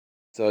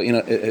So,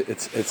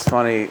 it's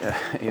funny.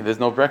 There's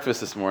no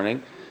breakfast this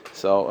morning.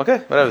 So, okay,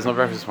 whatever, there's no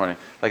breakfast this morning.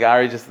 Like,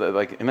 Ari just,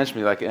 it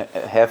mentioned me,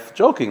 half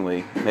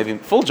jokingly, maybe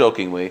full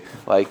jokingly,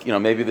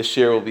 maybe the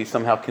shir will be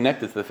somehow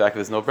connected to the fact that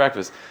there's no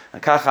breakfast.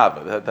 And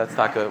kachaba, that's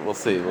taka, we'll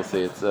see.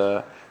 It's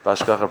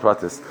bashkacha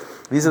pratis.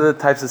 These are the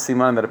types of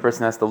siman that a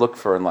person has to look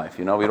for in life.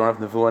 We don't have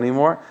nevuah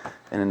anymore,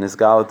 in an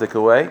isgalatic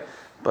way.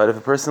 But if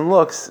a person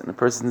looks, and a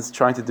person is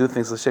trying to do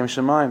things l'shem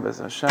shemayim,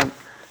 b'ez Hashem,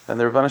 then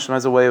the Rebbeinu Shem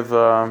has a way of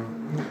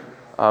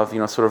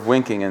sort of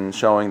winking and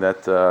showing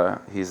that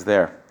he's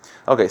there.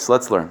 Okay, so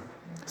let's learn.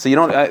 So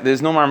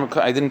there's no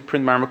I didn't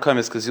print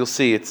Marmakamis because you'll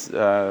see it's, we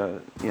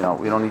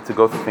don't need to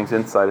go through things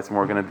inside. It's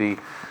more going to be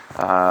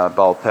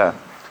Baal Peh,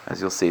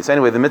 as you'll see. So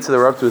anyway, the mitzvah that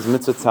we're up to is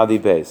Mitzvah Tzadi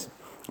Beis.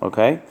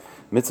 Okay?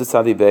 Mitzvah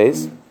Tzadi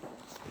Beis.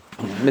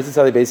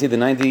 Mitzvah Tzadi Beis, the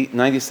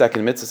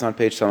 92nd mitzvah is on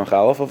page Samach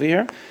Aleph over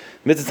here.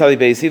 Mitzvah Tzadi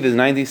Beis, the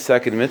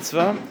 92nd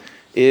mitzvah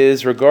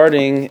is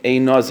regarding a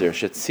Nazir.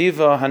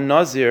 Shetziva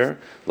HaNazir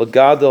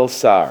L'Gadol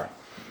Sar.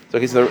 So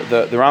the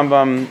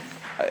Rambam,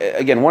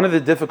 again, one of the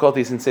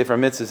difficulties in Sefer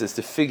Mitzvahs is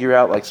to figure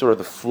out sort of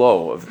the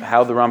flow of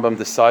how the Rambam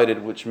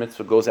decided which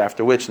mitzvah goes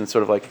after which, and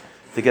sort of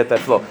to get that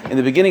flow. In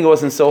the beginning, it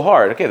wasn't so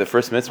hard. Okay, the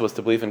first mitzvah was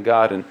to believe in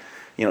God and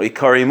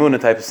Ikari Imuna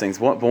type of things.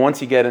 But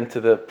once you get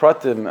into the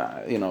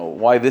pratim,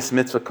 why this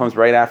mitzvah comes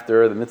right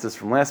after the mitzvahs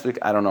from last week,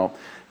 I don't know.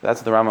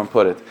 That's how the Rambam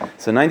put it.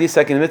 So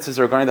 92nd mitzvahs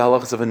are regarding the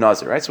halachas of a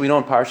nazir, right? So we know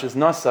in Parshas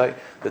Nasai,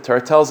 the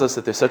Torah tells us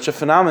that there's such a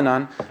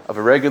phenomenon of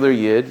a regular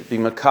yid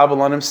being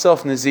makabel on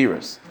himself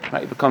nazirus.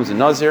 Right? He becomes a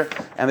nazir,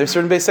 and there's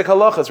certain basic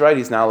halachas, right?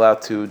 He's not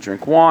allowed to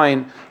drink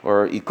wine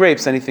or eat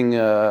grapes, anything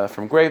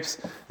from grapes.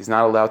 He's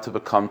not allowed to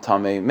become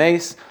tamei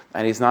mace,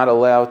 and he's not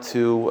allowed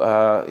to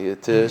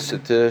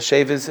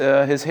shave his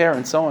hair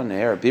and so on,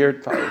 hair,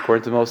 beard,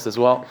 according to most as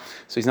well.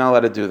 So he's not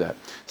allowed to do that.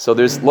 So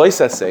there's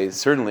loisaseh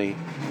certainly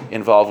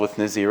involved with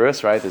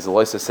nazirus, right? There's a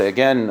loisaseh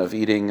again of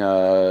eating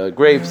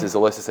grapes. There's a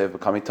loisaseh of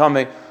becoming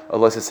tamei, a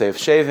loisaseh of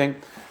shaving.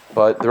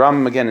 But the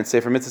Rambam, again, in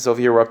Sefer Mitzvahs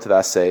over here, we're up to the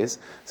assays.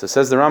 So it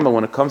says the Rambam,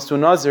 when it comes to a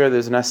nazir,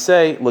 there's an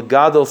assay,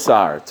 l'gadol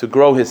sar, to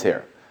grow his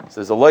hair.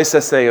 So there's a lois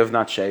assay of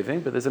not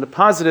shaving, but there's a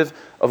positive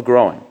of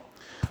growing.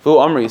 Vu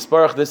Amri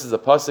Yisparach, this is a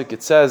pasuk,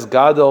 it says,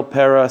 gadol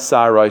pera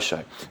sar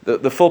roishai.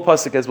 The full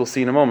pasuk, as we'll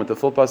see in a moment, the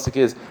full pasuk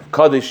is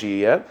kadosh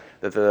yiyeh,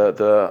 that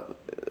the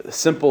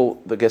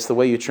simple, I guess the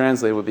way you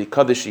translate would be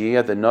kadosh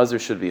yiyeh, the nazir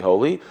should be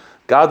holy.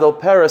 Gadol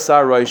pera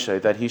sar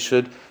roishai,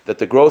 that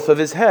the growth of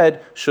his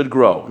head should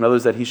grow. In other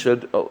words, that he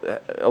should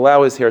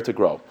allow his hair to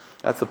grow.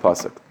 That's the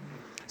pasuk.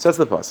 So that's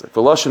the pasuk.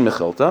 V'loshen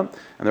mechilta,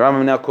 and the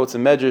Rambam now quotes a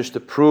medrash to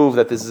prove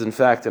that this is in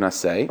fact an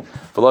assay.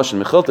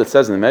 V'loshen mechilta, it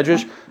says in the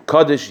medrash,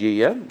 kadosh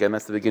yiyeh. Again,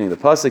 that's the beginning of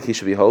the pasuk. He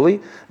should be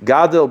holy.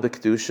 Gadol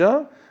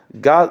b'kedusha,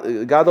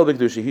 gadol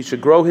b'kedusha. He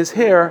should grow his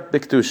hair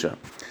b'kedusha.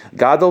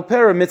 Gadol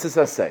pera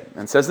mitzvah assay,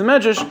 and says the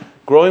medrash,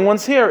 growing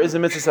one's hair is a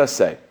mitzvah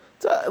assay.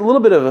 It's a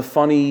little bit of a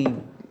funny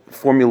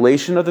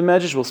formulation of the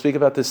medrash. We'll speak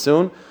about this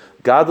soon.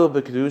 Gadol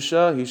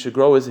b'kedusha, he should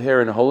grow his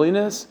hair in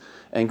holiness,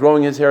 and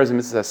growing his hair is a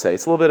mitzvah say.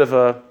 It's a little bit of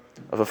a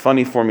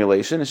funny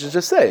formulation. It should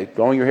just say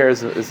growing your hair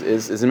is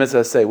a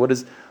mitzvah say. What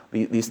is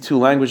these two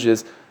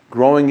languages?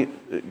 Growing.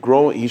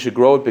 He should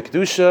grow it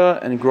b'kedusha,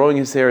 and growing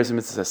his hair is a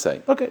mitzvah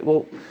say. Okay,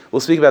 well,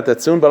 we'll speak about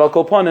that soon. But I'll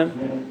call upon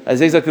him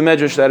as exactly the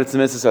medrash that it's a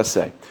mitzvah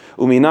say.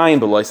 Uminayin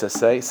b'lois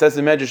say says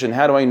the medrash, and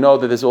how do I know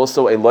that there's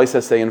also a lois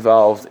say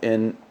involved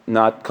in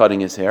not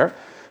cutting his hair?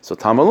 So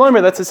Talmud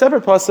Lomer, that's a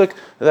separate pasuk,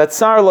 that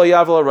Sar lo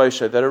yavel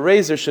roisha, that a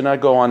razor should not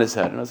go on his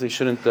head, and he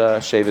shouldn't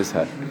shave his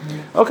head.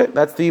 Okay,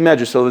 that's the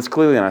medrash. So it's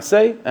clearly an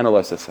asay and a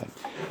less asay.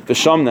 The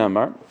Sham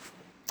Namar,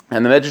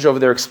 and the medrash over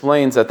there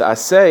explains that the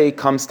asay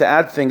comes to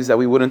add things that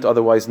we wouldn't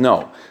otherwise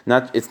know.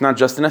 It's not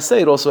just an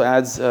asay; it also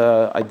adds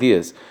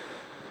ideas.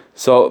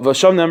 So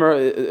Vasham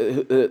Nemer,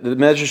 the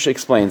Medrash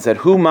explains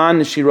that Human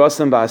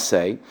Shirasam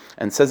Ba'aseh,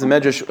 and says the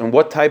Medrash, and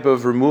what type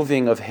of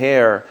removing of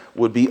hair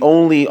would be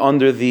only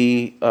under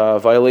the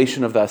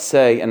violation of the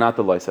Aseh and not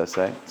the Lois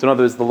Aseh. So in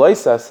other words, the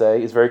Lois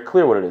Aseh is very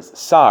clear what it is.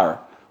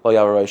 Sar, Lo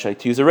Yavarashai,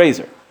 to use a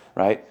razor,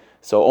 right?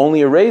 So only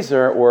a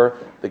razor, or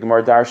the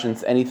Gemara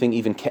Darshans, anything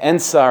even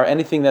Ke'ensar,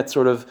 anything that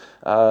sort of,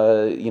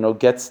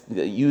 gets,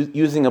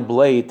 using a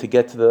blade to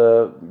get to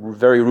the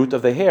very root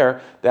of the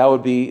hair, that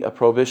would be a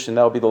prohibition,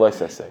 that would be the Lois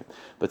Aseh.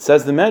 But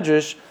says the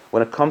Medrash,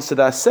 when it comes to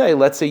the Aseh,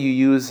 let's say you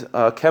use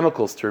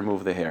chemicals to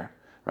remove the hair,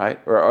 right?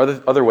 Or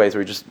other ways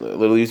where you just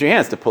literally use your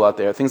hands to pull out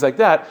the hair, things like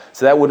that.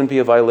 So that wouldn't be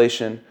a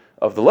violation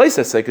of the lois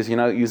asay because you're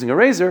not using a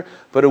razor,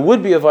 but it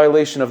would be a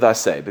violation of the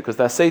asay because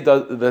the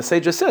asay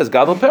just says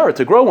gadol pera,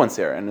 to grow one's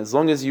hair, and as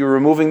long as you're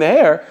removing the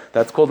hair,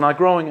 that's called not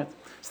growing it.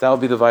 So that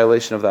would be the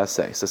violation of the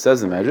asay. So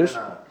says the Medrash.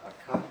 A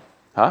cut,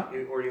 huh?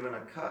 Or even a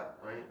cut,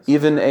 right?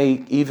 Even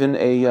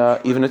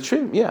a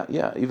trim,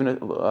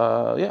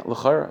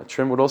 l'chara, a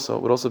trim would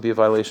also be a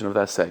violation of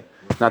the asay.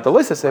 Not the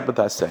lois asay, but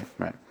the asay,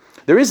 right?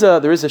 There is a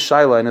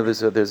shaila. I know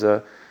there's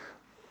a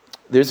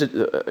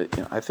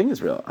I think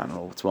it's real. I don't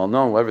know. It's well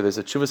known. However, there's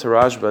a Chuvas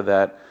Harashba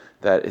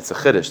that it's a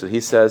chiddush that he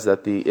says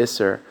that the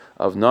iser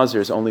of nazir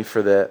is only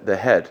for the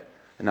head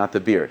and not the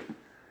beard.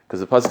 because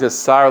the pasuk says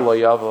sar lo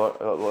yavar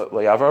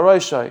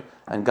roishai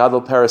and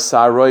gadol peres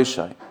sar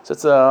roishai. So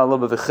it's a little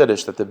bit of a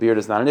chiddush that the beard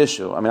is not an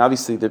issue. I mean,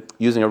 obviously,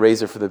 using a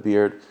razor for the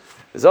beard.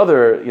 There's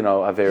other,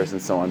 averos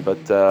and so on, but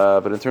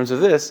in terms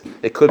of this,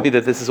 it could be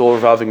that this is all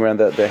revolving around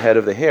the head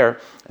of the hair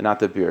and not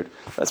the beard.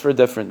 That's very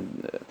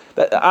different.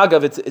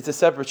 Agav, it's a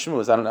separate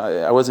shmuz.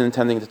 I wasn't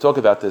intending to talk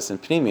about this in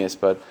Pneumius,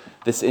 but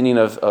this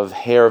inyan of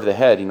hair of the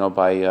head,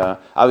 by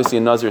obviously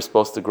a nazir is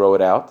supposed to grow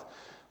it out.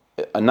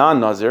 A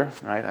non-nazir,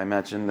 right? I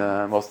imagine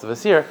most of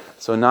us here.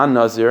 So a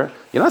non-nazir,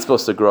 you're not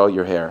supposed to grow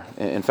your hair.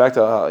 In fact,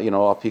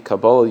 al pi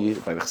Kabbalah,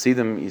 by the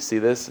Chassidim, you see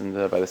this, and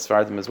by the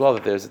Sfardim as well,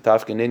 that there's a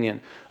tafkin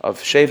inyan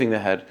of shaving the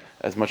head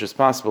as much as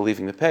possible,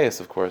 leaving the payas,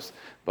 of course.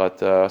 But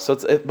so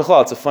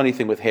it's a funny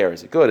thing with hair.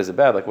 Is it good? Is it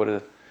bad? Like what are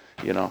the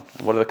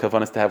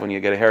kavanas to have when you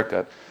get a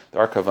haircut?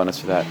 There are kavanas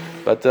for that.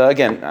 But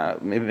again,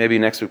 maybe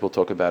next week we'll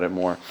talk about it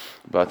more.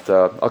 But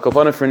al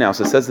kavana for now.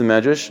 So it says the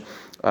Medrash,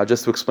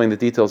 just to explain the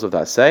details of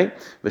that say,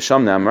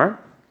 V'sham Namar,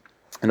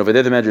 and over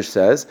there the Medrash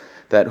says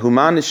that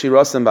Human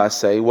Nishirasam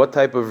Basei, what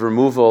type of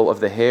removal of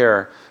the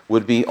hair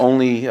would be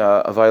only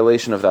a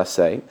violation of that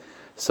say?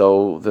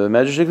 So the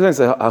Medrash explains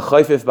that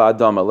Hachayfif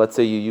Ba'adama, let's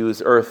say you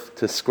use earth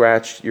to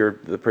scratch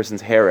the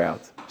person's hair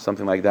out,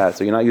 something like that.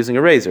 So you're not using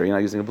a razor, you're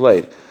not using a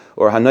blade.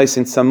 Or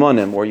Hanaisin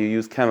Samonim, or you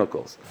use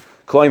chemicals.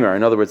 Kloimer,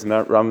 in other words,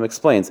 Rambam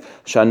explains,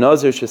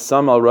 Shanazir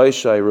Shesam al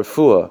Roishai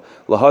Refua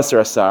Lahasar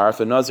Asar, if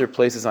a Nazir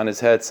places on his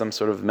head some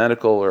sort of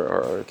medical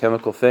or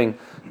chemical thing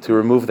to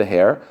remove the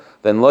hair,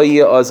 then Lo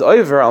Yaz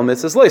Oiver al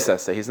Mitzvahs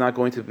Loisase. He's not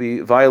going to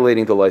be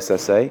violating the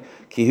Loisase,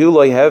 Kihu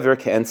Lo Yehever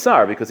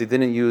Ke'ensar, because he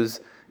didn't use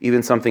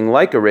even something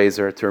like a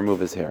razor to remove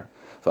his hair.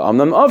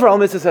 Amnam Over al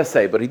Mitzvahs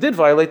Asay, but he did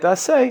violate the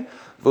Asay.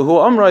 V'hu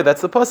Amroi,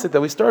 that's the pasuk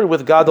that we started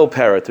with, Gadol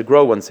Pera, to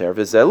grow one's hair.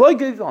 V'zeh Lo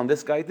Gidon,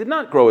 this guy did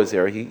not grow his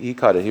hair, he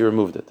cut it, he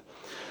removed it.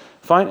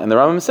 Fine, and the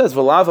Rambam says,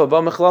 "V'lava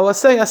ba mechlal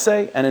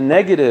asay," and a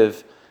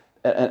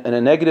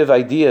negative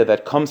idea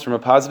that comes from a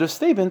positive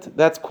statement,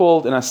 that's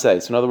called an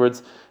asay. So in other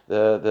words,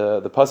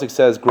 the pasuk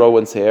says, "Grow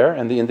one's hair,"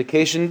 and the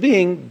indication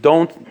being,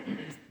 don't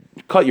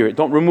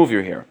remove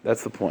your hair.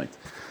 That's the point.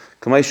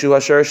 Kamaishu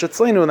asher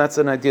shetzleinu, and that's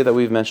an idea that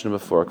we've mentioned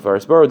before.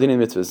 Kvaris bar dinin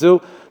mitzvah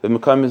zu,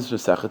 v'mekam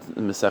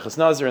Meseches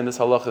Nazir, and this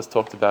halacha is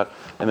talked about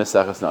in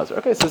Meseches Nazir.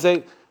 Okay, so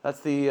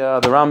that's the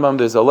Rambam.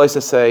 There's a lois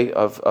asay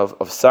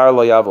of sar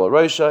lo yavel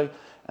roishai.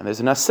 And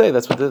there's an assay,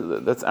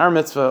 that's our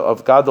mitzvah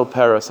of Gadol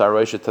Peres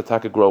Aroisha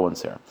Tataka grow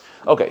one's hair.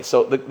 Okay,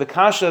 so the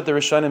kasha that the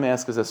Rishonim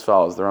ask is as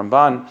follows. The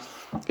Ramban,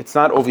 it's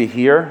not over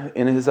here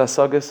in his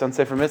Asagas on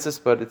Sefer Mitzvahs,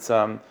 but it's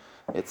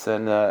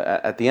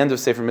at the end of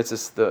Sefer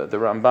Mitzvahs, the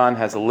Ramban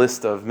has a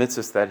list of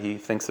mitzvahs that he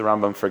thinks the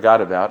Rambam forgot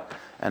about.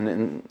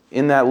 And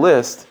in that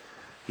list,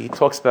 he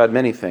talks about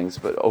many things,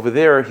 but over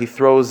there he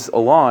throws a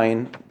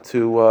line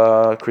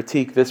to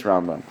critique this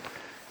Rambam.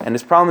 And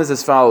his problem is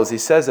as follows. He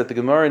says that the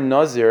Gemara in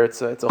Nazir,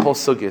 it's a whole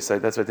sugya, so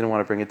that's why I didn't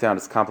want to bring it down,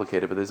 it's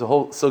complicated, but there's a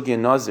whole sugya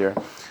in Nazir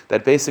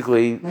that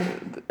basically,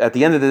 at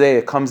the end of the day,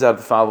 it comes out of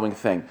the following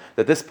thing,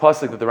 that this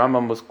pasuk that the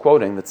Rambam was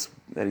quoting, that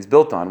he's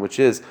built on, which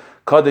is,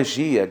 Kadesh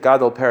Yiyah,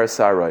 Gadol Peres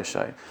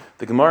Roishai.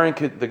 The Gemara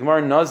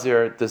in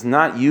Nazir does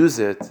not use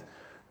it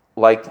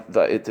like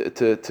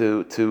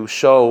to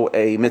show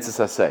a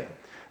mitzvah saseh.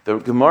 The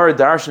Gemara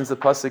darshans the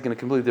pasuk in a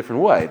completely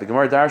different way. The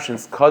Gemara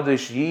darshans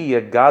Kadosh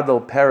Yiyah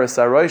Gadol Peres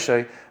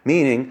Aroishai,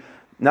 meaning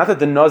not that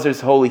the Nazir is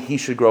holy, he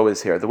should grow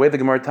his hair. The way the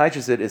Gemara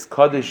teaches it is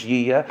Kadosh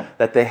Yiyah,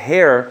 that the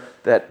hair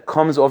that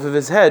comes off of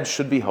his head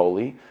should be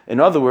holy.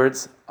 In other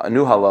words, a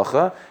new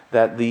halacha,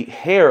 that the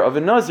hair of a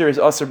Nazir is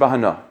Asr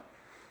Bahana,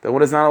 that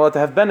one is not allowed to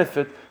have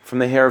benefit from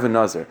the hair of a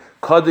Nazir.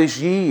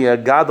 Kadosh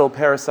Yiyah Gadol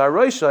Peres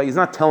Aroishai, he's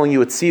not telling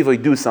you at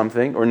Sivoy do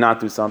something or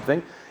not do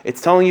something. It's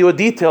telling you a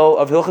detail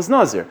of Hilchas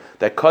Nazir,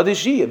 that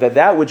Kaddish,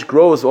 that which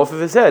grows off of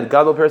his head,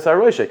 Gadol Peres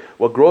HaRoshei,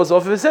 what grows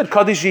off of his head,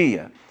 Kaddish,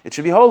 it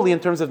should be holy in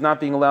terms of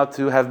not being allowed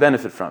to have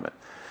benefit from it.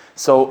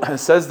 So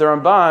says the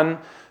Ramban.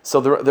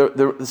 So the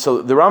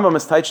Rambam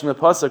is teaching the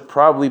pasuk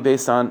probably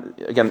based on,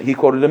 again, he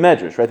quoted a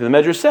Medrash, right? The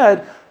Medrash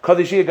said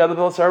Kaddish Gadol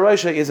Peres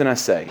HaRoshei is an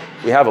assay.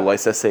 We have a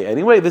lice assay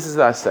anyway. This is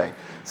the assay.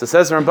 So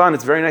says the Ramban,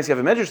 it's very nice you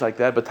have a Medrash like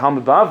that, but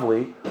Talmud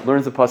Bavli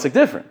learns the pasuk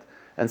different.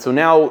 And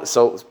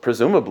so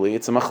presumably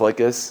it's a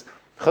machlekes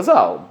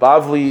Chazal.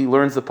 Bavli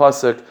learns the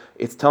pasuk;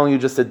 it's telling you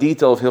just a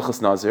detail of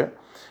Hilchas Nazir,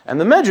 and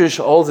the Medrash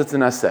holds it's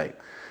an assay.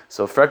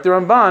 So Frek the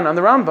Ramban on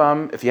the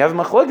Rambam, if you have a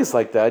machlekes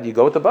like that, you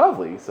go with the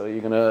Bavli. So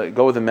you're going to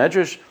go with the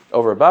Medrash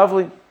over a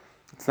Bavli.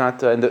 It's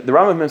not, and the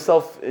Rambam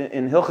himself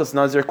in Hilchas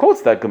Nazir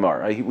quotes that Gemara.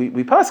 Right?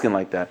 We paskin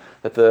like that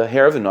the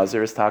hair of the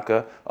Nazir is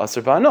taka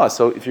aser ba'ana.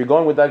 So if you're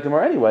going with that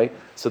Gemara anyway,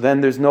 so then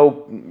there's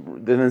no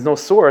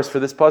source for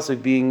this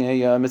pasuk being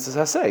a mitzvah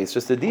hasei. It's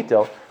just a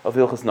detail of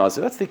Hilchas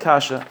Nazir. That's the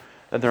kasha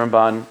that the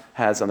Ramban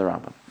has on the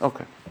Rambam.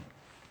 Okay.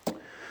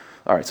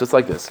 All right. So it's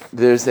like this.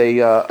 There's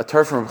a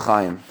term from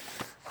Chaim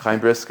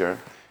Brisker,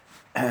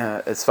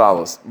 as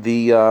follows.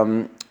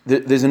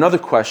 There's another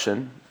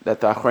question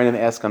that the Achronim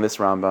ask on this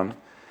Rambam.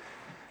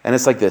 And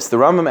it's like this: the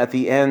Rambam at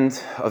the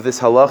end of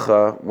this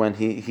halacha, when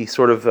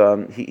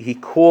he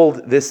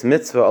called this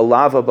mitzvah a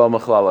lava ba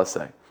machlal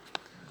asay.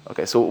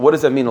 Okay, so what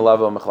does that mean,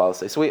 alava mechlal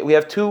asay? So we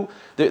have two,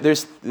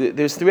 there's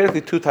theoretically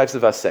two types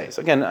of assays.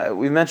 Again,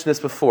 we mentioned this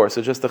before, so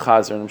just the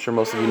chazer, and I'm sure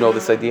most of you know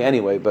this idea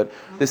anyway, but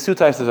there's two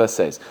types of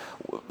assays.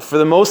 For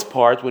the most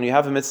part, when you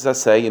have a mitzvah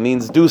assay, it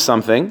means do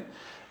something,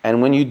 and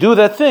when you do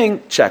that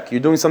thing, check, you're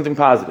doing something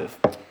positive.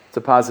 It's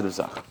a positive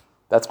zach.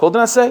 That's called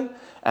an assay,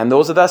 and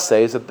those are the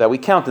assays that we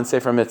count in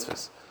Sefer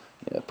Mitzvahs.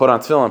 Yeah, put on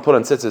tefillin, put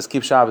on tzitzis,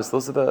 keep Shabbos,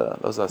 those are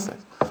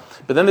assays.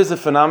 But then there's a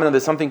phenomenon,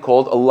 there's something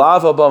called a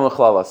lava ba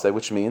mechlal asay,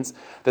 which means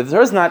that the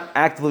Torah is not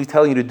actively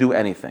telling you to do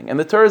anything. And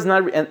the Torah is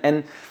not,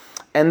 and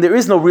there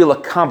is no real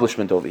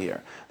accomplishment over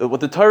here.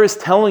 What the Torah is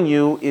telling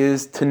you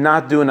is to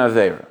not do an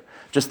aveira.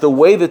 Just the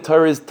way the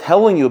Torah is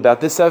telling you about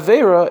this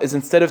aveira is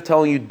instead of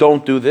telling you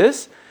don't do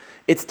this,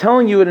 it's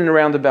telling you it in a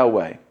roundabout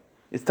way.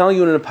 It's telling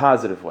you in a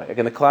positive way.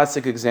 Again, the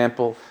classic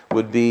example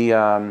would be,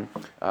 let's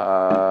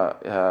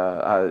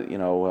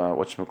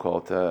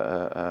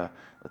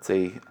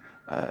say,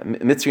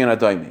 Mitzri and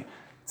Adoimi. It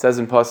says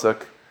in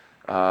Pasuk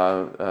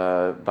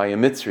by a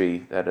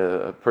Mitzri that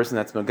a person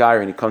that's Megayer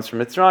and he comes from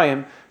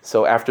Mitzrayim,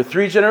 so after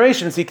 3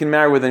 generations he can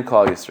marry within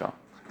Klal Yisrael.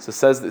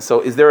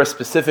 So is there a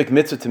specific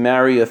mitzvah to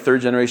marry a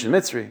 3rd generation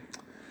Mitzri?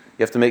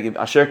 You have to make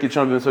Asher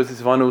Kitchon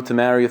B'Mitzvah to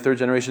marry a 3rd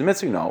generation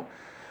Mitzri? No.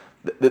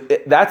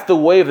 That's the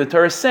way of the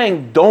Torah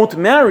saying don't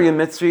marry a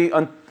Mitzri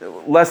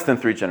less than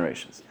 3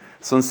 generations.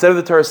 So instead of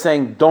the Torah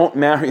saying don't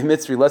marry a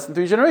Mitzri less than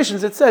 3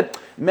 generations, it said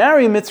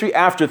marry a Mitzri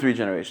after 3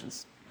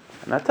 generations.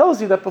 And that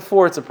tells you that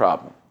before it's a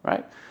problem,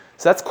 right?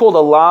 So that's called a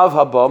lav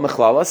haba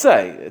mechlal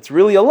asay. It's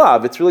really a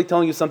lav. It's really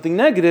telling you something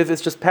negative.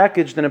 It's just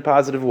packaged in a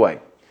positive way.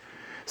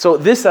 So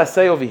this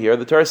asay over here,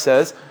 the Torah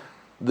says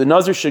the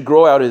Nazir should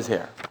grow out his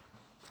hair.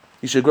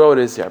 He should grow out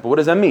his hair. But what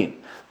does that mean?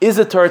 Is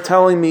the Torah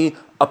telling me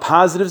a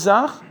positive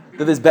zach?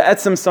 That there's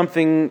be'etzim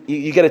something,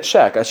 you get a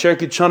check. Asher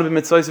kitchon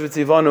b'mitzvayis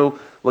v'tzivanu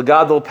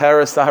lagadol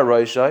paras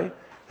saharoishai.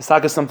 Is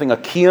taka something a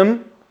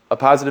kiyum, a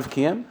positive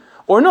kiyum?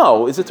 Or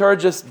no, is the Torah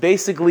just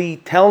basically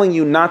telling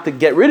you not to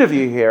get rid of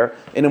your hair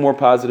in a more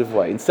positive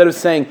way? Instead of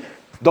saying,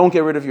 don't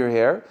get rid of your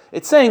hair,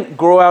 it's saying,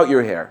 grow out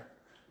your hair.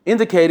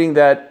 Indicating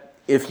that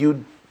if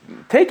you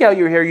take out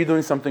your hair, you're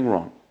doing something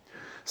wrong.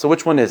 So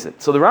which one is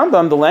it? So the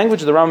Rambam, the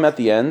language of the Rambam at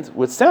the end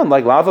would sound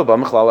like lava ba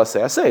mechlal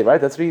asay asay,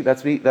 right? That's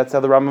how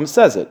the Rambam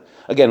says it.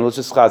 Again, we'll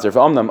just chazer.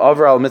 V'omnam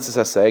avar al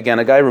mitzvah asay. Again,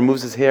 a guy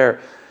removes his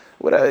hair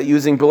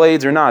using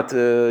blades or not,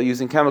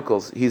 using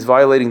chemicals. He's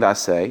violating the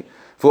asay.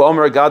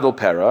 V'omer gadol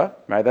pera,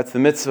 right? That's the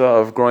mitzvah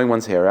of growing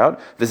one's hair out.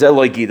 V'zel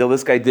loy gidel.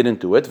 This guy didn't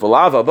do it.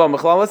 V'lava ba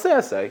mechlal asay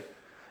asay.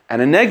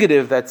 And a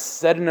negative that's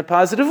said in a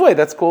positive way,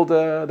 that's called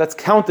that's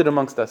counted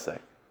amongst asay.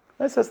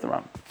 That's the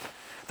Rambam.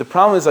 The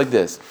problem is like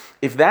this.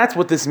 If that's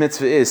what this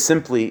mitzvah is,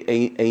 simply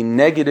a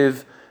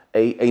negative,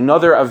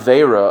 another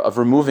aveira of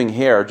removing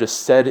hair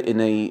just said in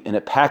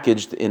a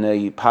packaged in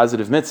a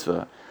positive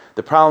mitzvah,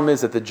 the problem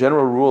is that the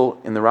general rule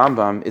in the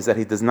Rambam is that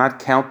he does not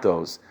count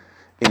those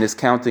in his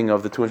counting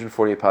of the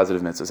 248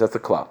 positive mitzvahs. That's a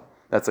klal.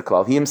 That's a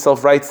klal. He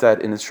himself writes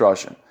that in his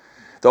Shoshan.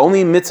 The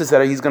only mitzvahs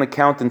that he's going to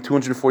count in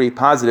 248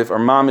 positive are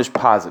mamish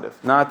positive,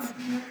 not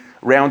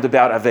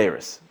roundabout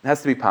aveiras. It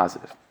has to be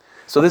positive.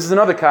 So this is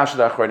another kasha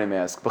that Achronim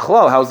ask.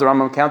 B'chalal, how is the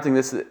Rambam counting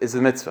this as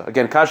a mitzvah?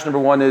 Again, kasha number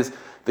 1 is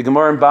the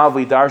Gemara in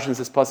Bavli darshans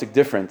this pasuk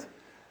different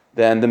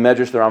than the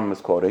medrash the Rambam is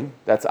quoting.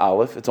 That's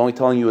aleph. It's only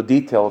telling you a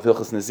detail of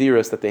Hilchas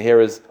Naziris that the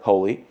hair is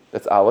holy.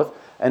 That's aleph.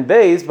 And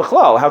beis,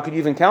 b'chalal, how could you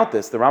even count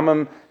this? The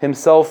Rambam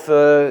himself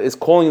is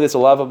calling this a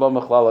lava ba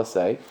mechlal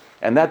asay,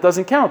 and that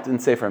doesn't count in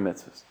Sefer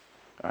Mitzvahs.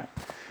 All right.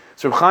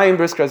 So Reb Chaim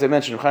Brisker, as I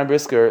mentioned, Reb Chaim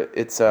Brisker,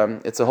 it's a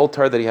whole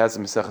Torah that he has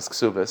in Maseches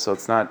Kesubos, so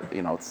it's not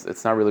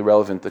it's not really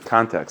relevant to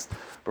context.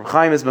 Reb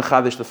Chaim is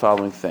mechadish the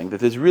following thing: that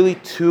there's really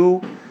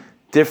 2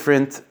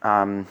 different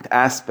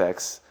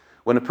aspects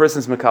when a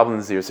person's mekabel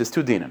nazir. So there's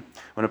 2 dinim.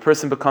 When a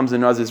person becomes a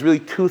nazir, there's really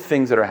 2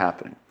 things that are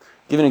happening.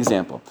 Give an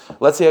example.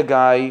 Let's say a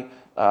guy.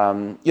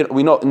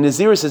 We know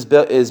Naziris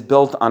is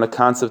built on a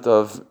concept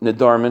of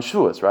Nedarim and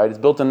Shvuas, right? It's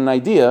built on an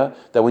idea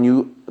that when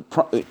you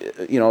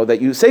that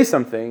you say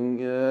something,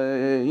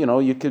 you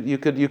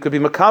could be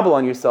makabel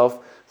on yourself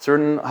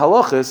certain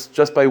halachas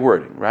just by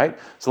wording, right?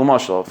 So,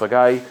 l'mashal,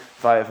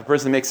 if a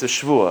person makes a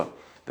shvua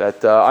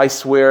that I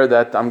swear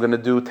that I'm going to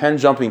do 10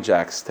 jumping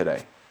jacks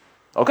today,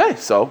 okay,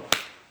 so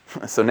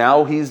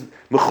now he's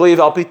mechuyev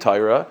al pi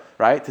Torah,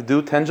 right, to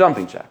do 10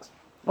 jumping jacks,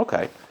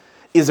 okay.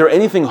 Is there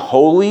anything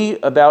holy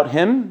about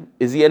him?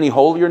 Is he any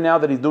holier now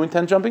that he's doing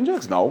 10 jumping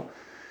jacks? No.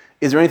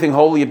 Is there anything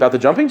holy about the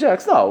jumping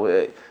jacks?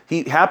 No.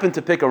 He happened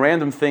to pick a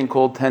random thing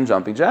called 10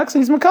 jumping jacks,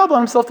 and he's makabel on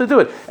himself to do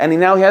it. And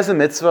now he has a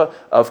mitzvah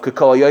of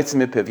kekol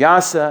yotzim mipiv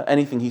yasa.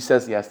 Anything he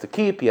says he has to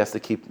keep his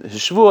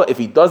shvua. If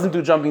he doesn't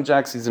do jumping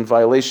jacks, he's in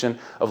violation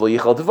of lo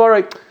yichal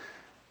devarei.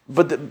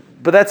 But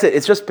that's it.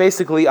 It's just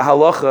basically a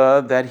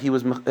halacha that he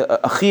was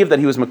a chiv that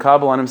he was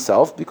makabel on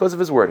himself because of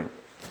his wording.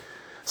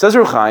 Says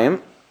Reb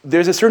Chaim,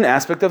 there's a certain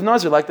aspect of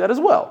Nazir like that as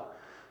well.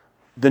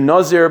 The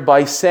Nazir,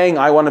 by saying,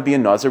 I want to be a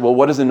Nazir, well,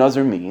 what does a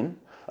Nazir mean?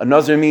 A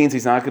Nazir means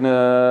he's not going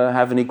to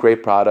have any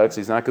grape products,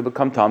 he's not going to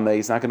become tameh,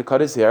 he's not going to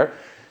cut his hair.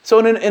 So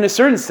in a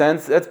certain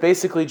sense, that's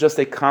basically just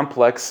a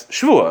complex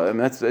shvua. I mean,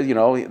 that's,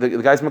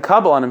 the guy's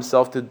makabel on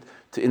himself to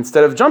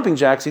instead of jumping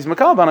jacks, he's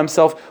makabel on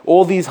himself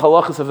all these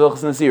halachas of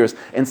Hilchas Naziris.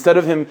 Instead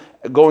of him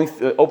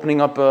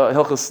opening up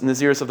Hilchas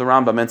Naziris of the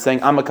Rambam and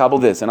saying, I'm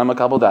makabel this, and I'm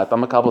makabel that,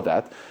 I'm makabel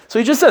that. So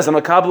he just says, I'm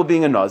makabel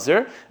being a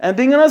Nazir, and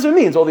being a Nazir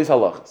means all these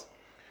halachas.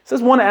 So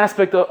that's one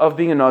aspect of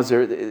being a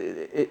Nazir.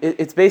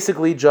 It's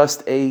basically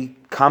just a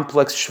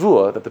complex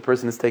shvua that the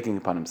person is taking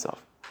upon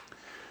himself.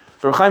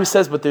 Rav Chaim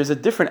says, but there's a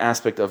different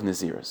aspect of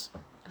Naziris.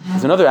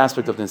 There's another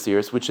aspect of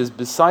Naziris, which is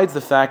besides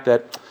the fact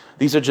that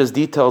these are just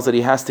details that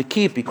he has to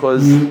keep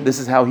because this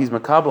is how he's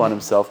makabel on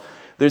himself.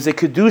 There's a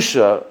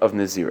kedusha of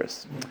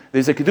Naziris.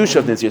 There's a kedusha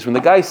of Naziris. When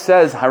the guy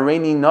says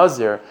Hareini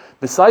Nazir,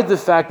 besides the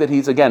fact that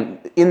he's, again,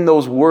 in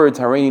those words,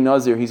 Hareini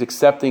Nazir, he's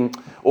accepting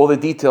all the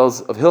details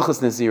of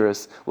Hilchas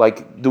Naziris,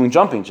 like doing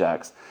jumping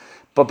jacks.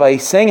 But by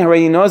saying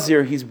Hareini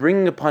Nazir, he's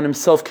bringing upon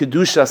himself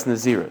kedushas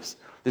Naziris.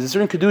 There's a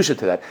certain kedusha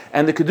to that.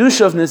 And the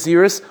kedusha of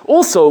Naziris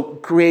also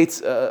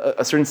creates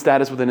a certain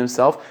status within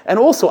himself and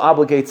also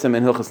obligates him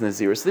in Hilchas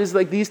Naziris. So there's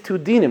like these two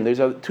dinim. There's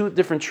two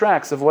different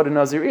tracks of what a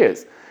Nazir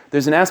is.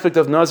 There's an aspect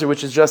of Nazir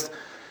which is just,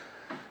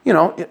 you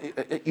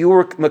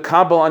were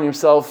makabel on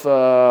yourself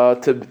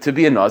to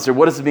be a Nazir.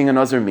 What does being a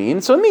Nazir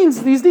mean? So it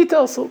means these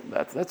details. So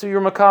that's what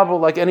you're makabel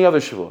like any other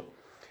shavua.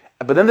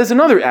 But then there's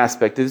another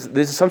aspect.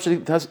 There's such a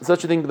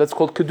thing that's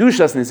called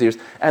kedushas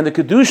Naziris. And the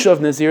kedusha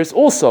of Naziris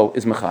also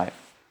is mechayev.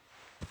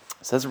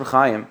 Says Rav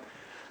Chaim,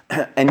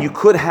 and you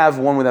could have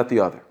one without the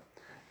other.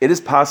 It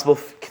is possible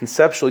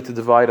conceptually to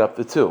divide up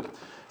the two.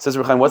 Says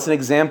Rav Chaim, what's an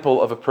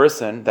example of a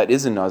person that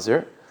is a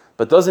Nazir,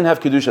 but doesn't have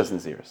Kedushas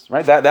Naziris,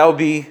 right? That would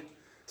be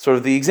sort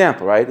of the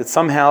example, right? That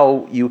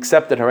somehow you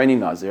accepted Hareini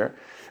Nazir,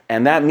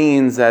 and that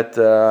means that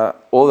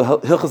all the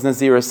Hilchas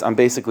Naziris I'm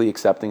basically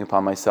accepting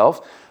upon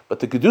myself,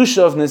 but the Kedusha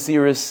of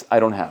Naziris I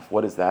don't have.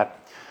 What is that?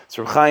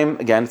 So Rav Chaim,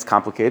 again, it's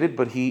complicated,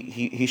 but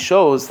he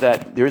shows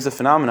that there is a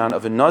phenomenon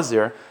of a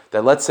Nazir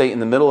that, let's say, in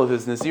the middle of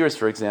his Naziris,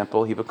 for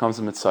example, he becomes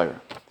a Mitzayir.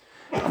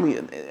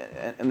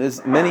 And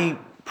there's many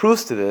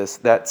proofs to this,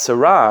 that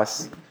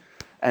Saras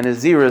and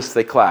Naziris,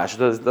 they clash.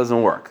 It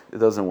doesn't work. It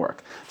doesn't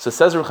work. So it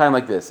says Rav Chaim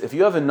like this, if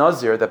you have a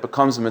Nazir that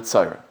becomes a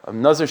Mitzayir, a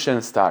Nazir Shen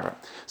Stara,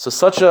 so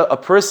such a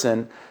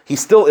person, he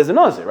still is a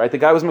Nazir, right? The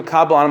guy was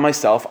makabel on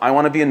myself, I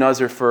want to be a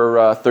Nazir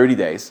for 30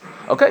 days.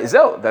 Okay,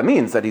 that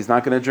means that he's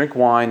not going to drink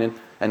wine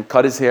and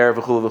cut his hair,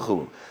 v'chulu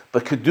v'chulu.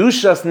 But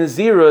Kedushas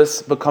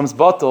Naziris becomes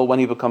batal when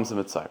he becomes a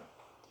Mitzayir.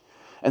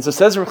 And so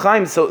says Rav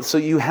Chaim, so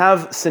you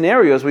have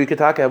scenarios where you could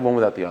have one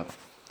without the other.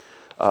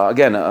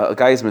 Again, a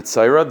guy is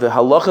Mitzayra. The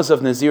halachas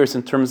of Naziris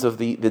in terms of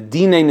the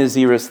Dinei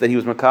Naziris that he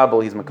was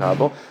makabel, he's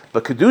makabel.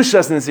 But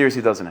Kedushas Naziris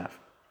he doesn't have.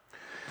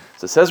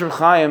 So says Rav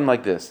Chaim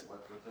like this.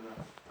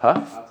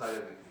 Outside of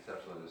the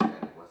conceptual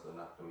understanding, what's the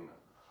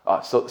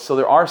nafkamina? So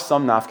there are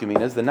some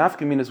nafkaminas. The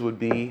nafkaminas would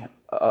be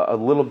a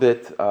little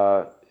bit...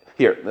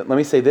 Here, let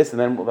me say this, and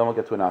then we'll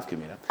get to a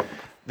nafkamina.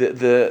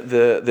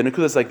 The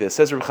nekuda is like this.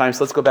 Says Reb Chaim,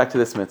 so let's go back to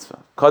this mitzvah.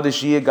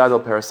 Kadosh yeh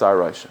gadol parasar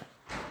roisha.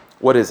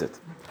 What is it?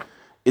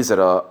 Is it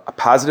a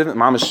positive,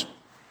 mamish,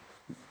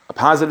 a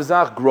positive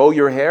zach, grow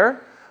your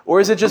hair? Or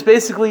is it just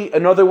basically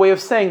another way of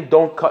saying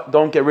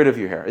don't get rid of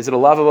your hair? Is it a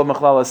lavaba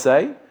machlala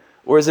say?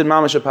 Or is it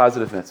mamish a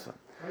positive mitzvah?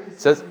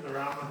 Says in the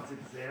Rambam's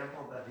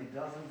example that he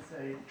doesn't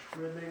say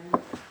trimming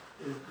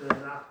is the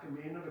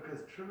nafkamina, because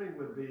trimming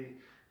would be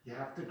you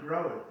have to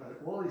grow it,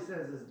 but all he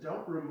says is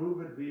don't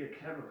remove it via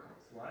chemicals.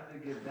 Why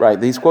did they give that?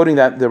 Right, he's quoting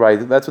that. Right,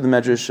 that's what the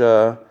medrash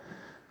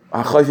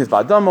chayfif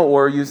ba'adama,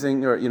 or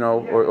using,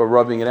 or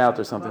rubbing it out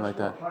or something like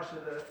that.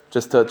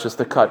 Just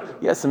to cut.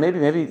 Yeah, so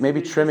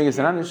maybe trimming is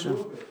not an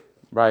issue.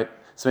 Right.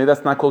 So maybe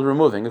that's not called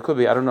removing. It could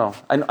be. I don't know.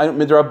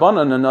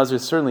 Midrabanan, a nazir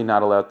is certainly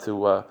not allowed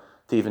to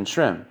even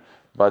trim.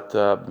 But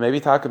maybe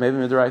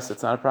midrash,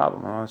 it's not a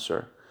problem. I'm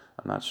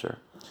not sure.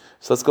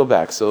 So let's go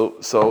back. So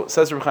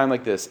says Reb Chaim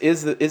like this: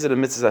 Is it a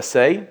mitzvah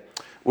say,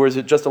 or is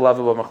it just a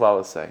lavabo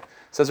machlala say?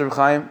 Says Reb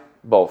Chaim,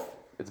 both.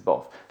 It's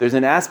both. There's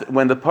an aspect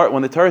when the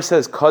Torah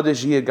says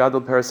Kadosh yeh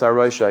gadol parasar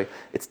roishay,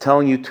 it's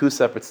telling you two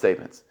separate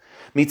statements.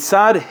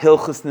 Mitzad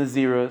hilchas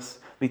naziros,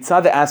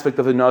 mitzad the aspect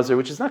of a nazir,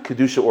 which is not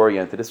kedusha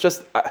oriented. It's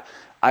just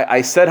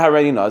I said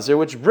hareini nazir,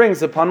 which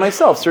brings upon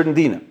myself certain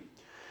dinim.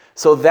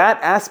 So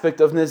that aspect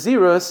of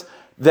naziros,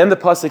 then the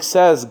pasuk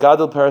says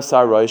gadol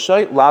parasar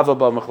roishay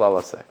lavabo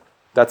machlala say.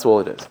 That's all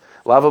it is.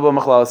 Lavabo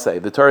machlala say.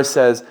 The Torah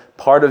says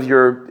part of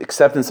your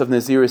acceptance of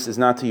Naziris is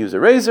not to use a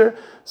razor.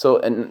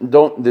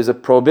 There's a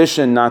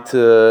prohibition not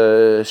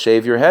to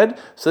shave your head.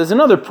 So there's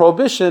another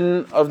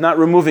prohibition of not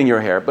removing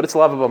your hair. But it's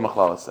lavabo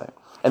machlala say.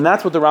 And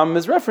that's what the Rambam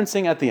is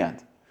referencing at the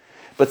end.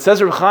 But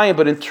says Reb Chaim,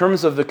 but in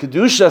terms of the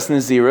Kedushas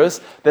Naziris,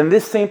 then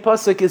this same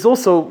pasuk is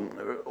also,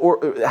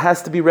 or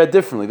has to be read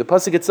differently. The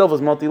pasuk itself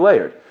is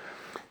multi-layered.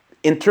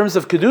 In terms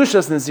of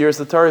Kedushas Naziris,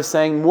 the Torah is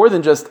saying more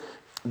than just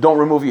don't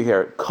remove your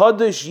hair.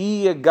 Kadosh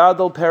yeh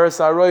gadol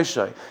parasar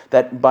roishay.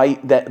 That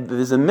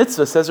there's a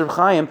mitzvah, says Reb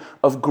Chaim,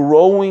 of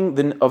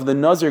the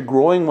nazir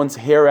growing one's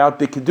hair out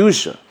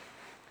b'kedusha.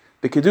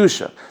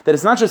 b'kedusha. That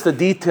it's not just a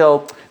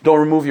detail, don't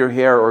remove your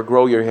hair or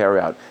grow your hair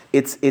out.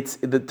 It's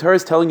the Torah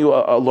is telling you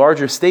a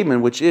larger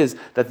statement, which is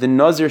that the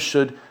Nazir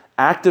should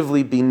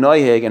actively be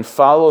noyeg and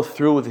follow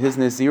through with his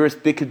Nazirus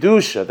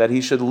b'kedusha, that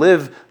he should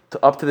live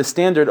up to the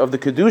standard of the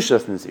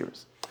Kedushas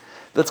Nazirus.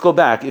 Let's go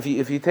back. If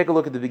you take a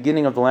look at the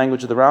beginning of the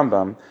language of the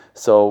Rambam,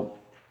 so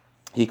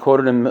he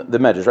quoted in the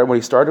Medrash, right? What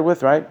he started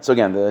with, right? So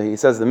again, he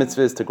says the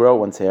mitzvah is to grow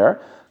one's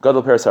hair.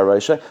 Gadol peres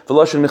haraisha,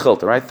 v'loshen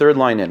michilta, right? Third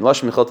line in.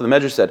 Loshen michilta, the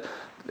Medrash said,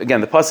 again,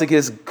 the pasuk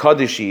is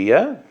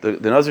kadishiyah,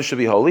 the nazir should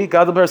be holy,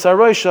 gadol peres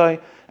haraisha,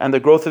 and the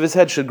growth of his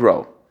head should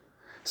grow.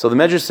 So the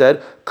Medrash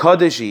said,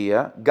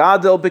 kadishiyah,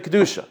 gadol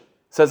b'kedusha,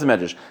 says the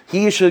Medrash.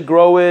 He should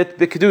grow it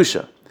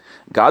b'kedusha.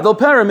 Gadol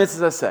pera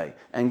mitzvah say,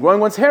 and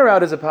growing one's hair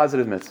out is a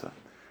positive mitzvah.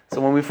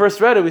 So when we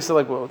first read it, we said,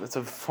 like, well, it's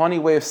a funny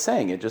way of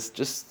saying it.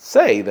 Just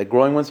say that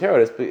growing one's hair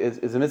out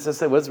is a mitzvah.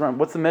 Say, what's the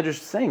Medrash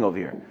saying over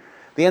here?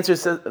 The answer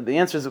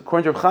is,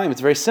 according to Reb Chaim,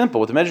 it's very simple.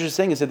 What the Medrash is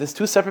saying is that there's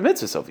two separate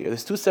mitzvahs over here.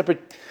 There's two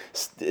separate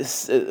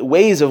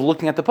ways of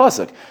looking at the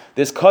pasuk.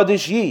 There's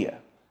Kadosh Yiyah,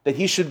 that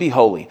he should be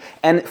holy.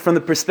 And from the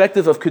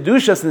perspective of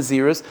Kedushas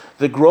Nazirus,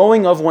 the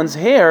growing of one's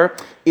hair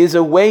is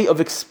a way of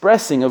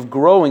expressing, of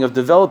growing, of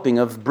developing,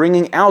 of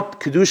bringing out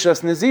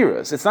Kedushas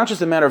Nazirus. It's not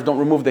just a matter of don't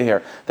remove the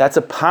hair. That's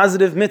a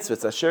positive mitzvah.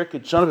 It's asher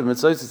kitshanu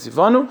b'mitzvah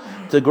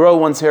tzivanu, to grow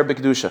one's hair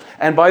b'kedusha.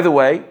 And by the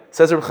way,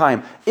 says Reb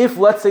Chaim, if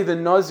let's say the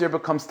Nazir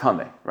becomes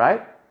tameh,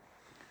 right?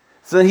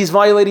 So then he's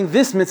violating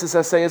this mitzvah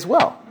saseh as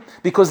well.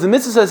 Because the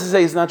mitzvah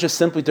saseh is not just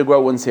simply to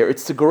grow one's hair,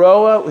 it's to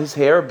grow his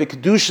hair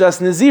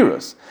b'kedushas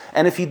nazirus.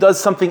 And if he does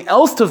something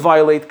else to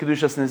violate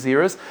kedushas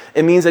nazirus,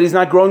 it means that he's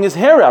not growing his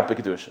hair out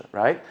b'kedusha,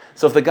 right?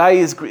 So if the guy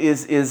is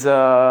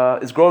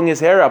growing his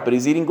hair out, but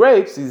he's eating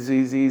grapes,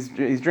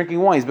 he's drinking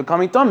wine, he's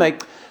becoming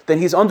tamek, then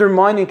he's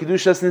undermining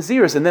kedushas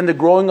nazirus, and then the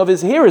growing of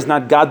his hair is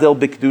not gadel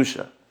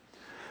b'kedusha.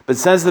 But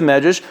says the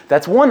Medrash,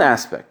 that's one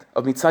aspect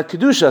of mitzad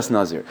kedushas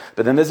nazir.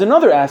 But then there's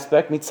another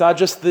aspect, mitzad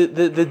just the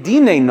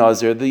dinei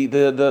nazir, the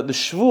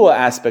shvua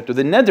aspect or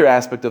the neder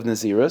aspect of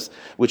nazirus,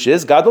 which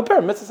is gadol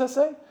per mitzvah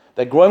saseh,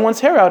 that growing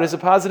one's hair out is a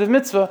positive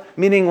mitzvah,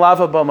 meaning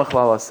lava ba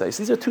machlal aseh.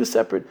 So these are two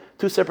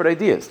separate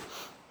ideas.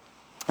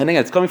 And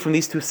again, it's coming from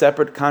these two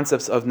separate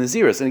concepts of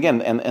nazirus. And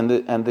again,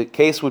 and the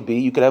case would be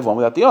you could have one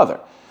without the other.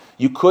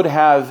 You could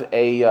have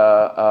a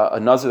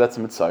nazir that's a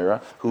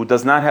mitzayra who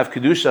does not have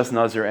kedushas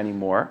nazir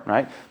anymore,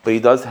 right? But he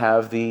does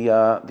have the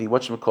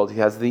whatchamacallit, he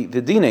has the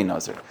dinei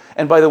nazir.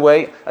 And by the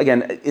way,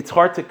 again, it's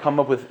hard to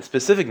come up with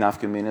specific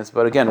nafkaminas,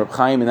 but again, Reb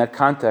Chaim in that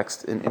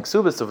context in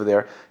Ksubis over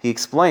there, he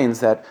explains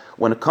that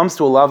when it comes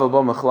to a lava ba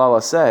mechlal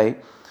aseh,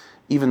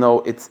 even though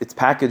it's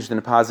packaged in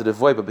a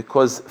positive way, but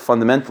because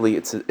fundamentally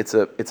it's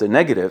a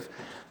negative.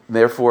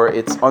 Therefore,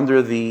 it's under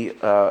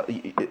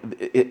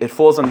it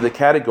falls under the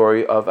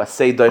category of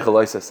asay doicha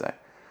lois asay.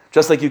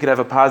 Just like you could have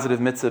a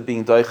positive mitzvah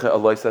being doicha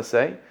alois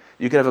asay,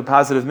 you could have a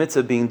positive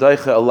mitzvah being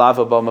doicha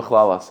alava ba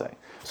mechlal asay.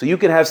 So you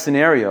could have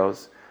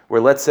scenarios where,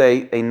 let's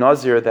say, a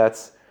nazir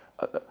that's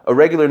a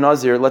regular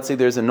nazir. Let's say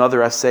there's another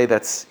asay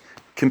that's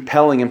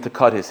compelling him to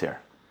cut his hair,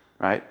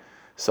 right?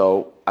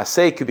 So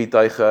asay could be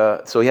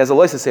doicha. So he has a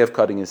lois asay of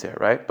cutting his hair,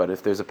 right? But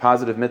if there's a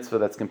positive mitzvah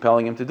that's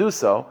compelling him to do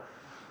so,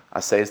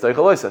 asay is doicha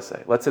lois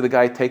asay. Let's say the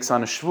guy takes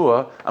on a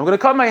shvua, I'm going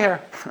to cut my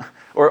hair.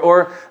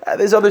 or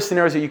there's other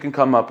scenarios that you can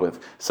come up with.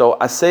 So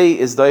asay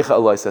is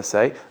doicha lois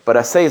asay, but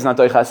asay is not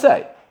doicha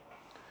asay.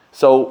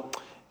 So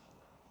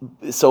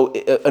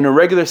in a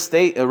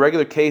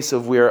regular case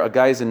of where a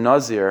guy is a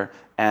nazir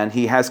and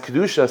he has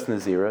kedushas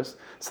nazirus,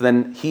 so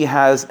then he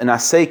has an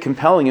asay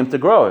compelling him to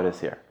grow out his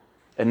hair,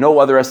 and no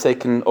other asay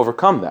can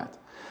overcome that.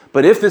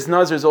 But if this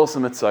nazir is also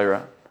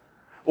mitzayra,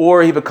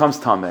 or he becomes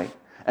tameh,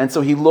 and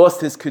so he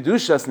lost his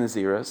kedushas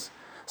nazirus,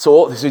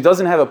 so he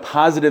doesn't have a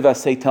positive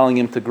asay telling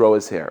him to grow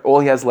his hair. All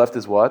he has left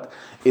is what?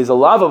 Is a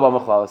lava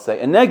b'machlal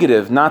asay, a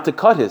negative, not to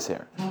cut his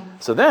hair.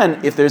 So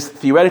then, if there's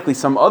theoretically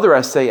some other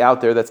asay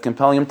out there that's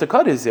compelling him to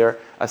cut his hair,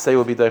 asay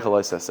will be doicha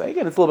lois asay.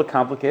 Again, it's a little bit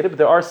complicated, but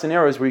there are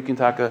scenarios where you can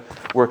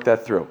work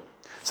that through.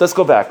 So let's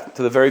go back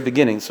to the very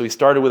beginning. So we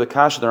started with a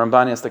kasha, the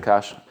Ramban asked the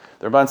kasha.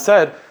 The Ramban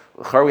said,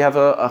 we have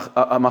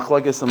a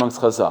machlokes amongst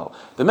Chazal.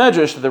 The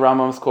Medrash that the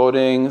Rambam is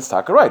quoting is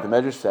taka right. The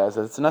Medrash says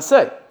that it's an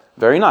asay.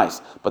 Very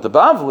nice. But the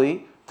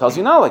Bavli tells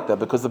you not like that,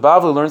 because the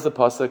Bavli learns the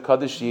pasuk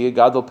Kadosh Yiyeh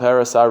Gadol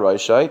Peres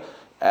HaRoshai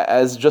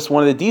as just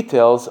one of the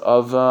details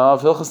of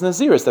Hilchos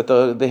Naziris, that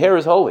the hair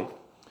is holy.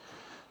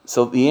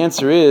 So the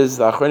answer is,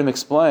 the Achronim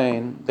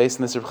explain, based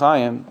on this Reb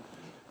Chaim,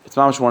 it's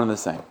mamash one and the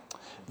same.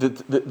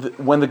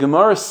 When the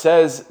Gemara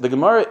says, the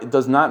Gemara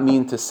does not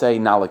mean to say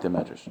not like the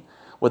Medrash.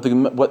 What the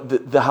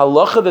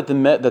halacha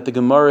that the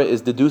Gemara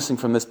is deducing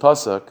from this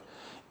pasuk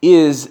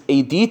is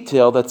a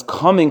detail that's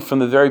coming from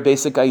the very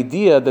basic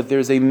idea that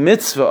there's a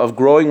mitzvah of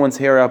growing one's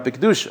hair out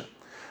b'kedusha.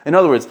 In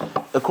other words,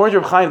 according to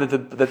Reb Chaim,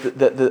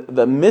 that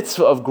the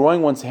mitzvah of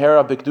growing one's hair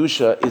out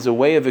b'kedusha is a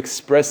way of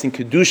expressing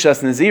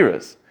kedushas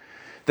naziras.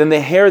 then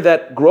the hair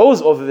that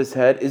grows off of his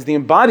head is the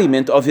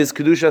embodiment of his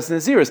Kedushas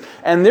Naziris,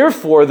 and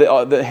therefore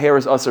the hair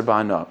is Asr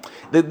Ba'ana.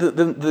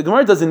 The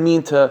Gemara doesn't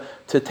mean to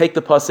take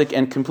the pasuk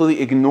and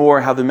completely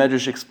ignore how the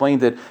Medrash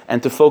explained it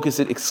and to focus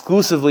it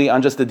exclusively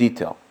on just the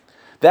detail.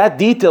 That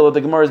detail that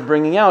the Gemara is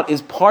bringing out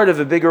is part of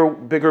a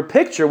bigger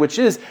picture, which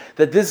is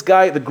that this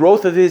guy, the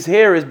growth of his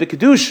hair is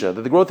B'Kedusha,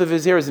 that the growth of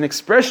his hair is an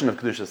expression of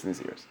Kedushas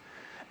Naziris.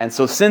 And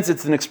so since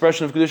it's an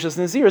expression of Kedushas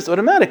Naziris,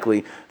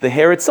 automatically the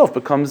hair itself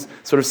becomes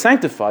sort of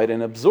sanctified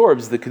and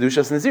absorbs the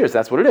Kedushas Naziris.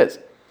 That's what it is.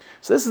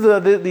 So this is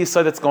the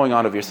side that's going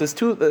on over here. So there's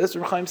two, as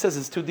Reb Chaim says,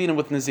 there's two dinim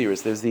with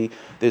Naziris. There's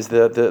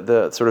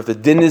the sort of the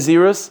din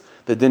Naziris,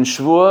 the din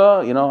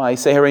Shvua. I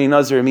say Harei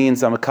Nazir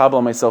means I'm a Kabbalah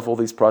on myself, all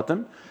these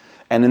pratim.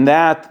 And in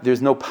that,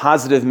 there's no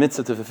positive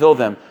mitzvah to fulfill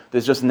them.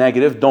 There's just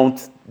negative,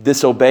 don't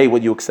disobey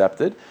what you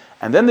accepted.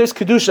 And then there's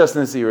Kedushas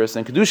Naziris,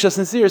 and Kedushas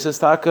Naziris is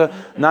taka,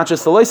 not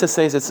just the Leisa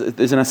says,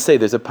 there's an assay,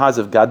 there's a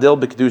positive, Gadel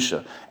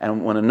B'Kedusha.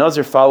 And when a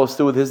Nazir follows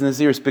through with his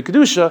Naziris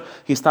B'Kedusha,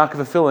 he's taka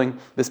fulfilling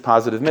this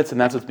positive mitzvah,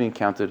 and that's what's being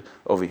counted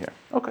over here.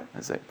 Okay,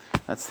 that's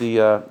the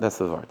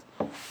Vart.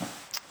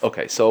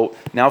 Okay, so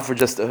now for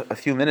just a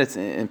few minutes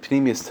in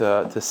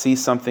Pnimius to see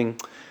something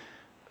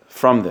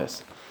from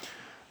this.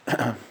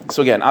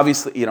 So again,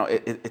 obviously,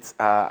 it's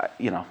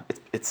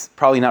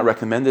probably not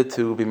recommended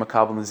to be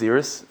makabel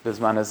naziris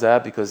bizman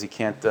hazeh because you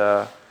can't.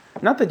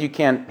 Not that you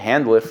can't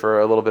handle it for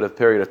a little bit of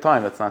period of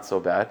time. That's not so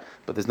bad,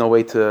 but there's no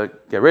way to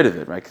get rid of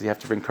it, right? Because you have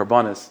to bring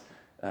karbanis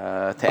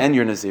to end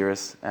your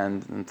naziris,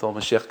 and until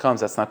Mashiach comes,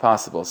 that's not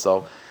possible.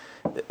 So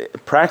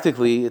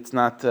practically, it's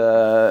not.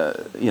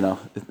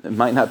 It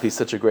might not be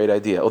such a great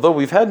idea. Although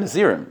we've had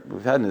nazirim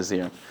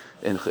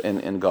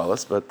in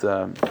Galus, but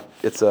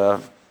it's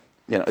a.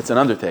 It's an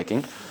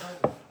undertaking.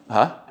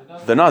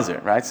 The Nazir,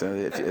 right? So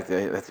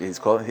if he's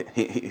called,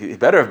 he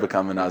better have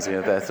become a Nazir.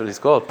 If that's what he's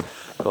called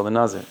a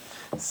Nazir.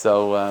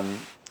 So,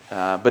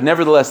 but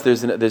nevertheless,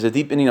 there's a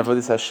deep meaning of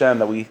this Hashem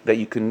that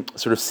you can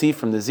sort of see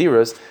from the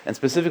Naziros, and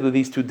specifically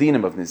these two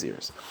dinim of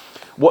Naziros.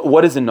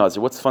 What is a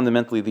Nazir? What's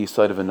fundamentally the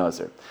Yesod of a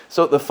Nazir?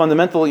 So the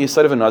fundamental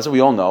Yesod of a Nazir, we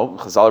all know,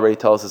 Chazal already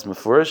tells us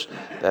Mefurish,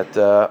 that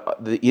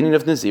the eating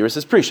of Naziris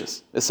is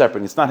precious. It's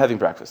separate. It's not having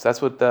breakfast.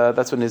 That's what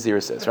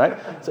Naziris is, right?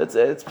 So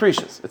it's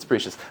precious. It's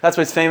precious. That's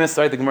why it's famous,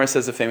 right? The Gemara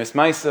says the famous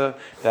Maisa,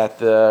 that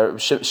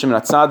Shimon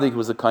HaTzadik, who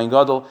was a Kohen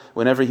Gadol,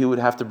 whenever he would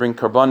have to bring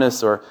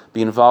karbanis or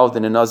be involved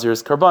in a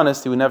Nazir's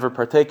karbanis, he would never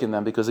partake in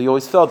them because he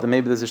always felt that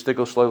maybe there's a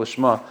shtickle shloi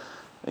l'shma,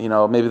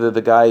 maybe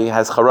the guy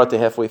has charate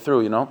halfway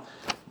through,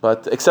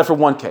 But except for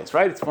one case,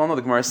 right? It's well known.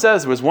 The Gemara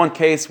says there was one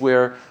case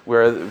where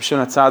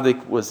Shimon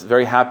HaTzadik was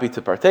very happy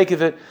to partake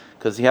of it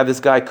because he had this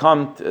guy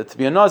come to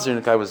be a Nazir,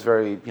 and the guy was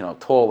very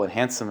tall and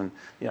handsome and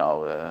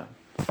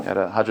had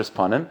a hadras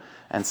panim.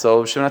 And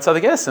so Shimon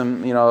HaTzadik asked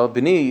him,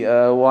 Bini,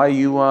 why are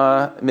you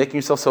making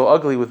yourself so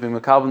ugly with being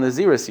makabel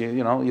naziris?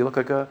 You look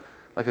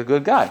like a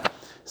good guy.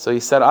 So he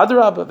said,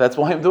 Adarabah, that's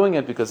why I'm doing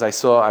it, because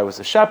I was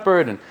a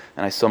shepherd and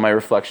I saw my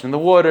reflection in the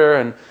water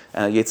and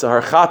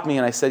Yitzhar chat me,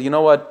 and I said, you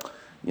know what?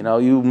 You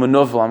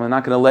manuvel, I'm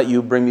not going to let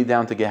you bring me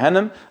down to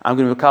Gehenna. I'm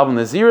going to be makabel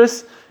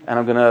naziris, and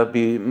I'm going to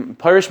be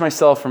parish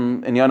myself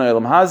from Inyana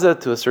Elam Haza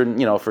to a certain,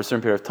 for a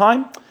certain period of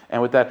time. And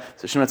with that,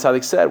 so Shimon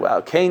HaTzadik said, "Wow,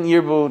 Kain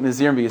Yirbu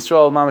Nazirim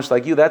B'Yisrael, Mamish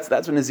like you. That's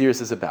what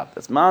Naziris is about.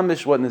 That's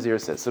Mamish what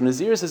Naziris is. So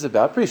Naziris is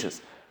about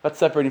precious. That's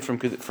separating from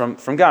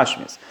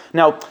Gashmias.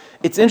 Now,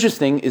 it's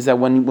interesting is that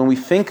when we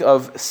think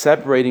of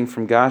separating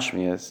from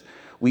Gashmias,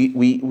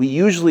 we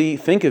usually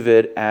think of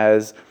it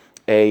as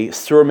a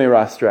sur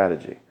meirah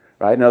strategy.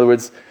 Right? In other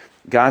words,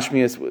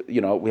 Gashmias,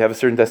 we have a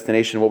certain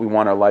destination, what we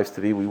want our lives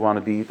to be. We want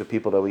to be the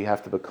people that we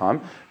have to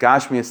become.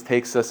 Gashmias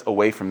takes us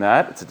away from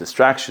that. It's a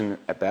distraction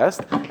at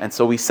best. And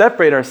so we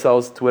separate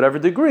ourselves to whatever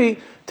degree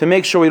to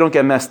make sure we don't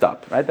get messed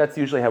up. Right? That's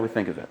usually how we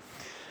think of it.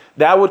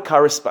 That would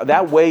correspond,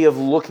 that way of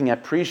looking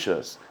at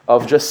precious,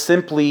 of just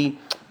simply,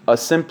 it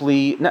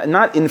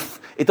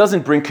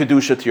doesn't bring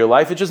Kedusha to your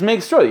life. It just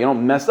makes sure that you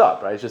don't mess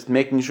up. Right? It's just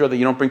making sure that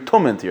you don't bring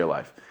Tumah into your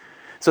life.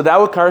 So that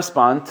would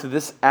correspond to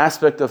this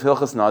aspect of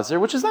Hilchas Nazir,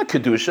 which is not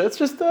Kedusha. It's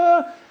just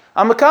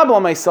I'm makabel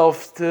on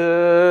myself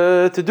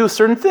to do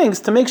certain things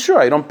to make sure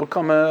I don't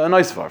become a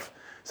noisvarf.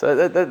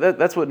 So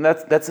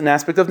that's an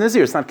aspect of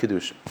Nazir. It's not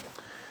Kedusha.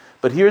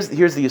 But here's the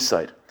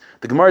Yesod.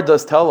 The Gemara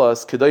does tell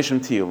us Kedoshim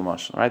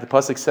Tiyu, right? The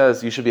pasuk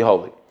says you should be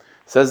holy.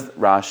 Says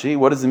Rashi,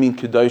 what does it mean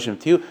Kedoshim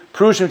Tiyu?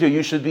 Prushim Tiyu,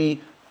 you should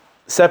be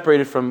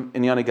separated from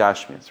Inyana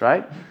Gashmias,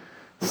 right?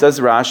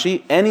 Says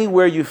Rashi,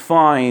 anywhere you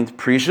find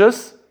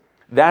precious,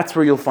 that's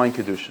where you'll find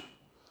Kedusha.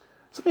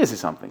 So let me ask you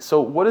something. So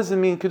what does it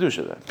mean,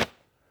 Kedusha, then?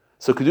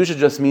 So Kedusha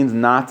just means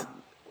not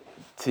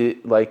to,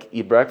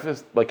 eat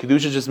breakfast?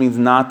 Kedusha just means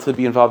not to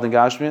be involved in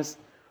Gashmias?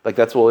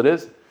 That's all it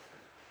is?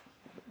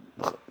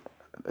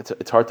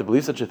 It's hard to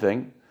believe such a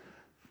thing.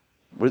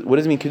 What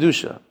does it mean,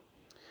 Kedusha?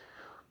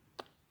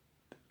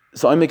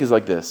 So Oimik is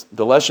like this.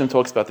 The Leshem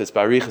talks about this,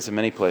 Barichas in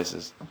many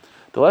places.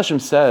 The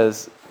Leshem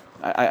says,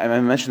 I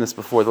mentioned this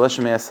before. The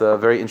Leshem asks a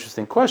very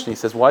interesting question. He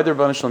says, "Why did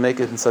Rebbeinu Shalom make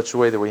it in such a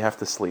way that we have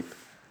to sleep?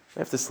 We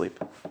have to sleep.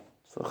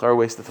 It's a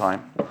waste of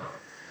time."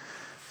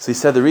 So he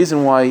said the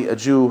reason why a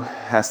Jew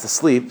has to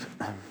sleep,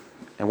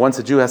 and once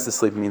a Jew has to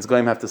sleep, it means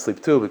Goyim have to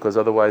sleep too, because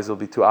otherwise it'll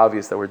be too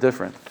obvious that we're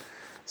different.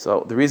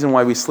 So the reason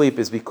why we sleep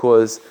is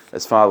because,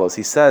 as follows,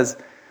 he says,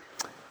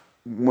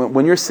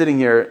 when you're sitting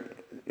here,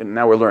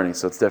 now we're learning,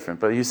 so it's different,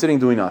 but you're sitting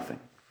doing nothing.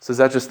 So is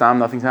that just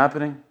nothing's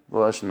happening?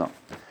 Well, no.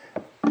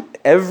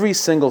 Every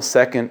single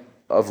second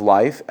of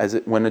life,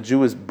 when a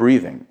Jew is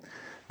breathing,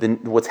 then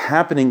what's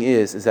happening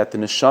is that the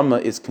neshama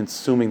is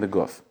consuming the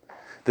guf.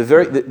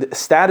 The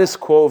status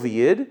quo of a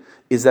yid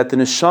is that the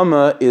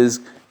neshama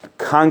is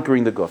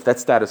conquering the guf.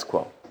 That's status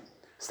quo.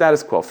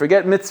 Status quo.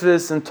 Forget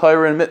mitzvahs and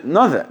Torah and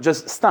none of that.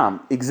 Just stam,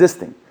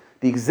 existing.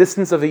 The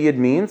existence of a yid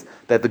means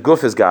that the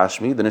guf is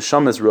gashmi, the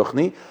neshama is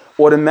ruchni.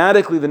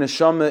 Automatically, the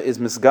neshama is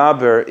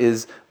misgaber,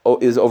 is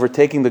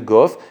overtaking the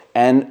guf,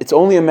 and it's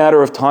only a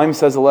matter of time,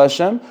 says Allah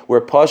Hashem,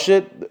 where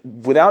pashit,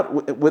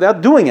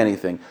 without doing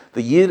anything,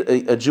 the yid,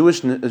 a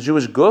Jewish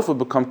guf would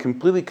become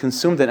completely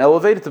consumed and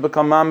elevated to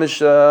become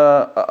mamish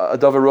a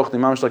davar ruchni,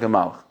 mamish like a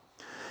malach.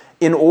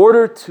 In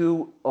order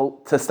to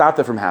stop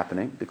that from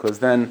happening, because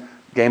then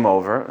game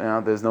over,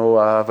 there's no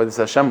avodas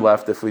Hashem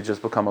left if we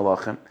just become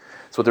malachim.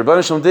 So what the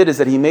Rebbeinu Shalom did is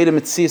that he made a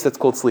mitzvah that's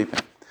called sleeping.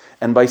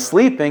 And by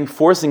sleeping,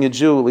 forcing a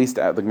Jew, at least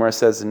the Gemara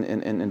says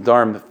in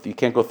Dharm, you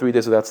can't go 3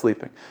 days without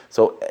sleeping.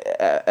 So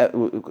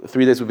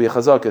 3 days would be a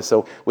chazakah.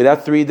 So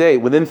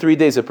within 3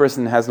 days, a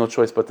person has no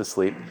choice but to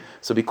sleep.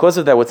 So because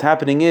of that, what's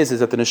happening is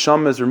that the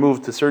neshama is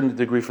removed to a certain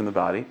degree from the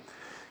body,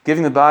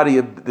 giving the body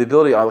the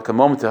ability, like a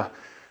moment to,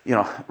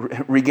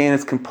 regain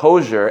its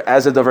composure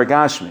as a davar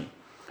gashmi.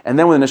 And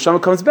then when the neshama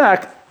comes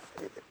back,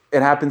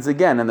 it happens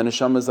again, and the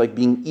neshama is like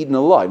being eaten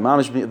alive.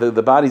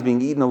 The body's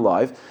being eaten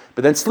alive.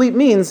 But then sleep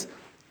means,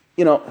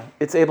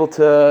 it's able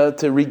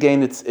to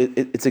regain its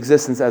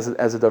existence as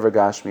a davar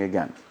gashmi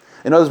again.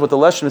 In other words, what the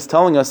lesson is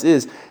telling us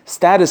is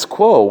status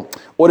quo.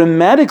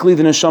 Automatically,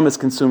 the neshama is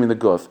consuming the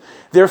guf.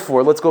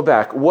 Therefore, let's go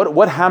back.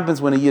 What happens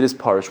when a yid is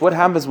parish? What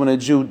happens when a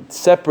Jew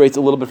separates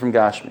a little bit from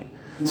gashmi?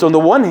 So on the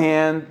one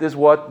hand, there's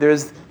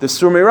the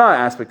surmira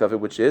aspect of it,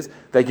 which is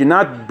that you're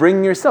not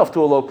bringing yourself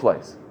to a low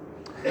place.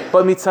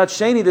 But mitzat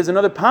sheni, there's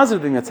another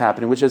positive thing that's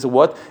happening, which is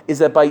what? Is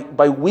that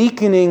by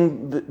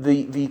weakening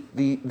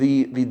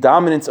the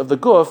dominance of the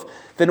guf,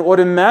 then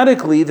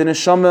automatically the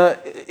neshama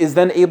is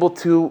then able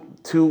to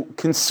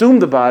consume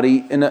the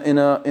body in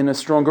a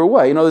stronger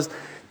way.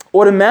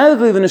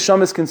 Automatically the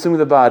neshama is consuming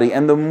the body,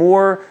 and the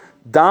more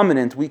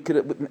dominant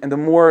and the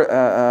more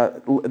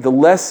the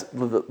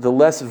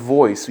less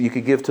voice you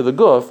could give to the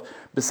guf.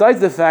 Besides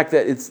the fact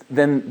that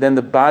then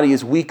the body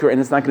is weaker and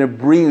it's not going to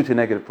bring you to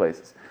negative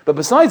places. But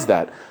besides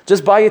that,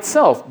 just by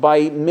itself,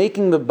 by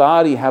making the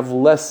body have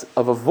less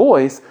of a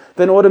voice,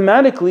 then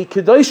automatically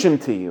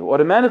kedoshim to you.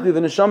 Automatically the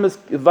neshama is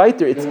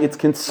weiter, its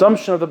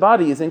consumption of the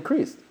body is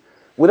increased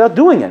without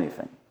doing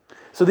anything.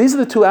 So these are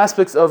the two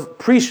aspects of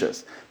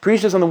precious.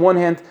 Precious on the one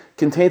hand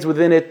contains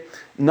within it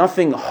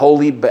nothing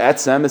holy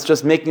be'etzem, it's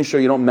just making sure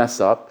you don't mess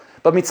up.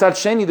 But mitzad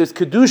sheni, there's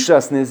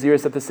kedushas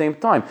naziris at the same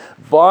time.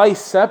 By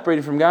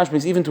separating from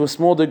gashmis, even to a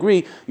small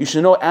degree, you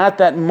should know at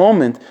that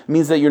moment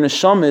means that your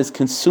neshama is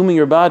consuming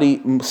your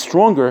body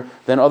stronger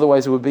than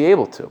otherwise it would be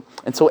able to.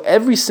 And so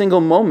every single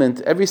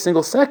moment, every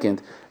single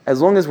second,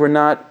 as long as we're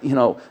not,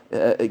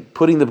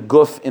 putting the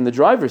guf in the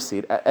driver's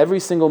seat, every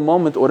single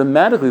moment,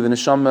 automatically the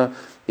neshama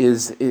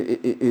is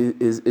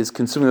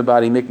consuming the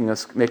body, making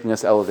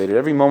us elevated.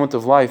 Every moment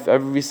of life,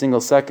 every single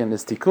second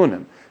is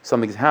tikkunim.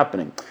 Something's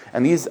happening,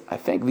 and these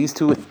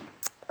two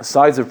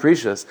sides of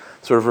precious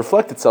sort of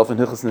reflect itself in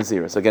Hilchos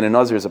Naziris. Again, a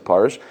Nazir is a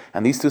parish,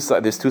 and there's two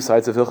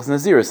sides of Hilchos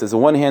Naziris. There's the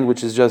one hand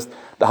which is just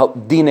the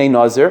Dinei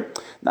Nazir,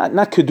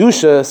 not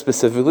Kedusha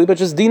specifically, but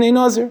just Dinei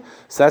Nazir.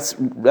 So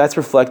that's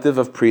reflective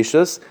of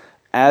precious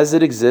as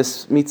it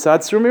exists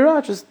mitzad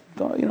surmira. Just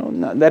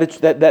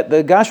that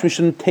the Gashmi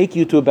shouldn't take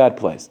you to a bad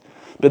place.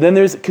 But then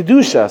there's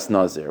Kedushas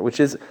Nazir, which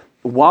is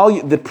while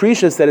the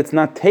precious that it's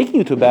not taking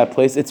you to a bad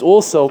place, it's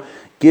also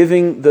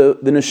giving the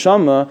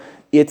neshama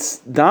its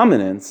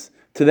dominance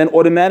to then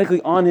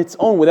automatically on its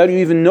own, without you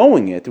even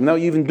knowing it, without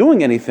you even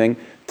doing anything,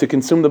 to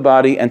consume the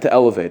body and to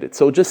elevate it.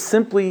 So just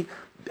simply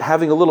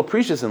having a little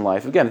precious in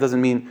life, again, it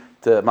doesn't mean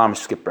to mom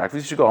skip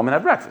breakfast, you should go home and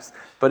have breakfast.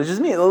 But it just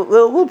means a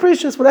little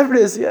precious, whatever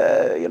it is,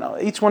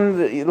 each one,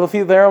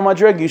 there on my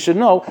drug, you should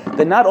know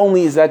that not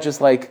only is that just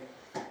like,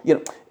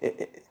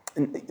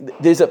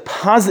 there's a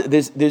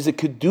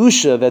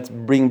kedusha that's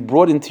being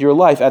brought into your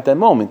life at that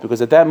moment,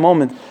 because at that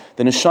moment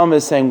the neshama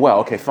is saying, "Well,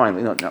 okay,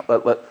 fine,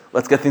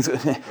 let's get things."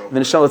 The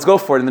neshama, let's go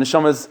for it, and the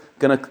neshama is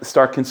going to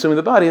start consuming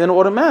the body, and then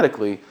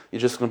automatically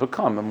you're just going to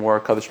become a more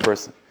kaddish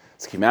person.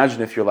 So can you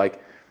imagine if you're like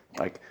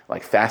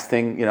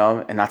fasting,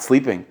 and not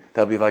sleeping?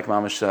 That'll be like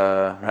mamash,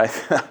 right?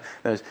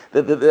 that's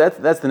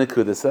the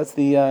nekudas. That's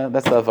the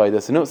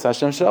avodas. And so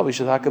Hashem shall we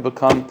should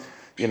become.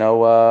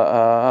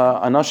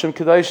 Anashim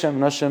Kedoshim,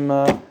 Anashim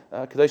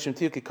Kedoshim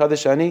Tiyu, Ki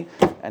Kadosh Ani,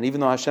 and even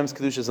though Hashem's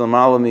Kedush is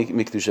Lamala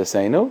Mikdusha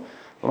Seinu,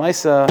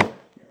 L'maisa,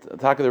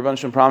 Taka the Rebbeinu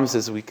Shalom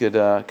promises we could,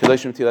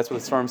 Kedoshim Tiyu, that's what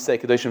the Sfarim say,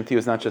 Kedoshim Tiyu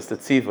is not just a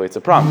tziva, it's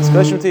a promise,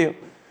 Kedoshim Tiyu.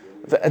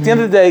 At the end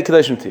of the day,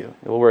 Kedoshim Tiyu,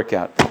 it will work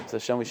out.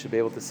 Hashem, we should be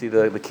able to see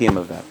the kiyum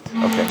of that.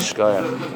 Okay, shkoyach.